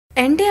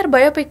NTR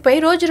biopic పై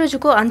రోజు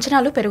రోజుకు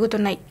అంచనాలు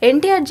పెరుగుతున్నాయి.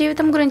 ఎన్టీఆర్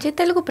జీవితం గురించి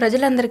తెలుగు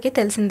ప్రజలందరికీ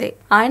తెలిసిందే.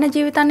 ఆయన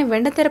జీవితాన్ని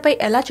వెండితెరపై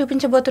ఎలా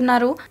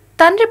చూపించబోతున్నారు,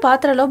 తండ్రి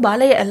పాత్రలో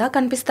బాలయ్య ఎలా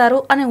కనిపిస్తారు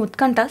అనే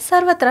ఉత్కంఠ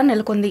సర్వత్రా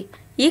నెలకొంది.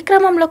 ఈ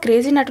క్రమంలో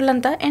క్రేజీ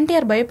నటులంతా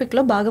ఎన్టీఆర్ బయోపిక్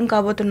లో భాగం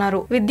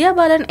కాబోతున్నారు. విద్యా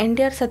బాలన్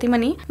ఎన్టీఆర్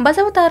సతీమణి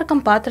బసవత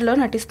పాత్రలో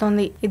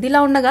నటిస్తోంది.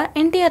 ఇదిలా ఉండగా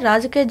ఎన్టీఆర్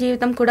రాజకీయ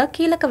జీవితం కూడా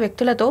కీలక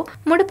వ్యక్తులతో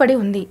ముడిపడి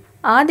ఉంది.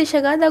 ఆ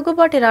దిశగా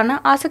దగ్గుబాటి రానా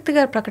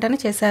ఆసక్తికర ప్రకటన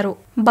చేశారు.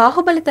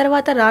 బాహుబలి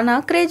తర్వాత రానా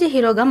క్రేజీ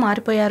హీరోగా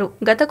మారిపోయారు.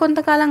 గత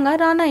కొంతకాలంగా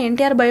రానా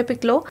ఎన్టీఆర్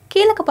బయోపిక్ లో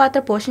కీలక పాత్ర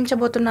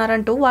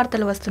పోషించబోతున్నారంటూ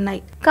వార్తలు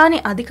వస్తున్నాయి. కానీ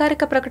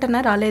అధికారిక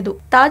ప్రకటన రాలేదు.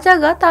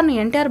 తాజాగా తాను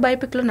ఎన్టీఆర్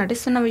బయోపిక్ లో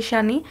నటిస్తున్న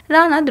విషయాన్ని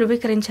రానా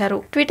ధృవీకరించారు.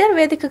 ట్విట్టర్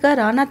వేదికగా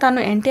రానా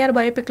తాను ఎన్టీఆర్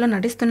బయోపిక్ లో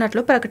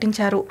నటిస్తున్నట్లు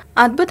ప్రకటించారు.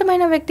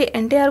 అద్భుతమైన వ్యక్తి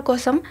ఎన్టీఆర్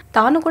కోసం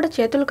తాను కూడా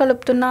చేతులు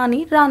కలుపుతున్నా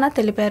అని రానా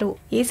తెలిపారు.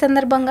 ఈ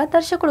సందర్భంగా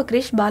దర్శకుడు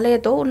క్రిష్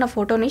బాలయ్యతో ఉన్న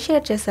ఫోటోని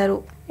షేర్ చేశారు.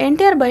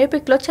 ఎన్టీఆర్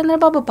బయోపిక్ లో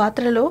చంద్రబాబు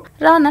పాత్రలో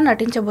రానా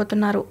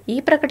నటించబోతున్నారు. ఈ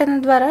ప్రకటన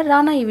ద్వారా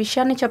రానా ఈ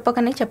విషయాన్ని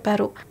చెప్పకనే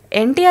చెప్పారు.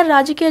 ఎన్టీఆర్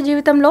రాజకీయ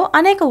జీవితంలో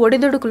అనేక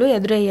ఒడిదుడుకులు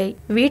ఎదురయ్యాయి.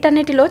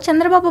 వీటన్నిటిలో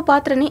చంద్రబాబు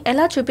పాత్రని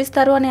ఎలా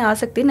చూపిస్తారు అనే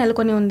ఆసక్తి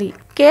నెలకొని ఉంది.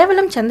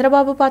 కేవలం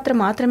చంద్రబాబు పాత్ర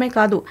మాత్రమే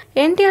కాదు,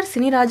 ఎన్టీఆర్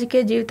సినీ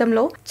రాజకీయ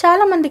జీవితంలో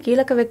చాలా మంది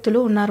కీలక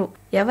వ్యక్తులు ఉన్నారు.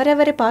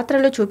 ఎవరెవరి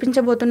పాత్రలు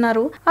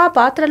చూపించబోతున్నారు, ఆ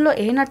పాత్రల్లో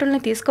ఏ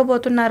నటుల్ని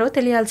తీసుకోబోతున్నారో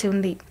తెలియాల్సి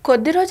ఉంది.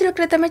 కొద్ది రోజుల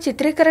క్రితమే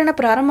చిత్రీకరణ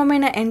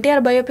ప్రారంభమైన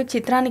ఎన్టీఆర్ బయోపిక్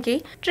చిత్రానికి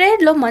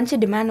ట్రేడ్ లో మంచి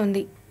డిమాండ్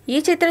ఉంది. ఈ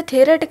చిత్ర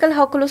థియేటికల్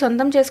హక్కులు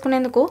సొంతం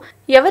చేసుకునేందుకు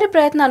ఎవరి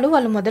ప్రయత్నాలు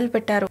వాళ్ళు మొదలు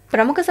పెట్టారు.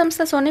 ప్రముఖ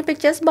సంస్థ సోనీ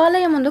పిక్చర్స్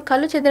బాలయ్య ముందు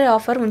కళ్ళు చెదిరే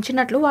ఆఫర్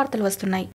ఉంచినట్లు వార్తలు వస్తున్నాయి.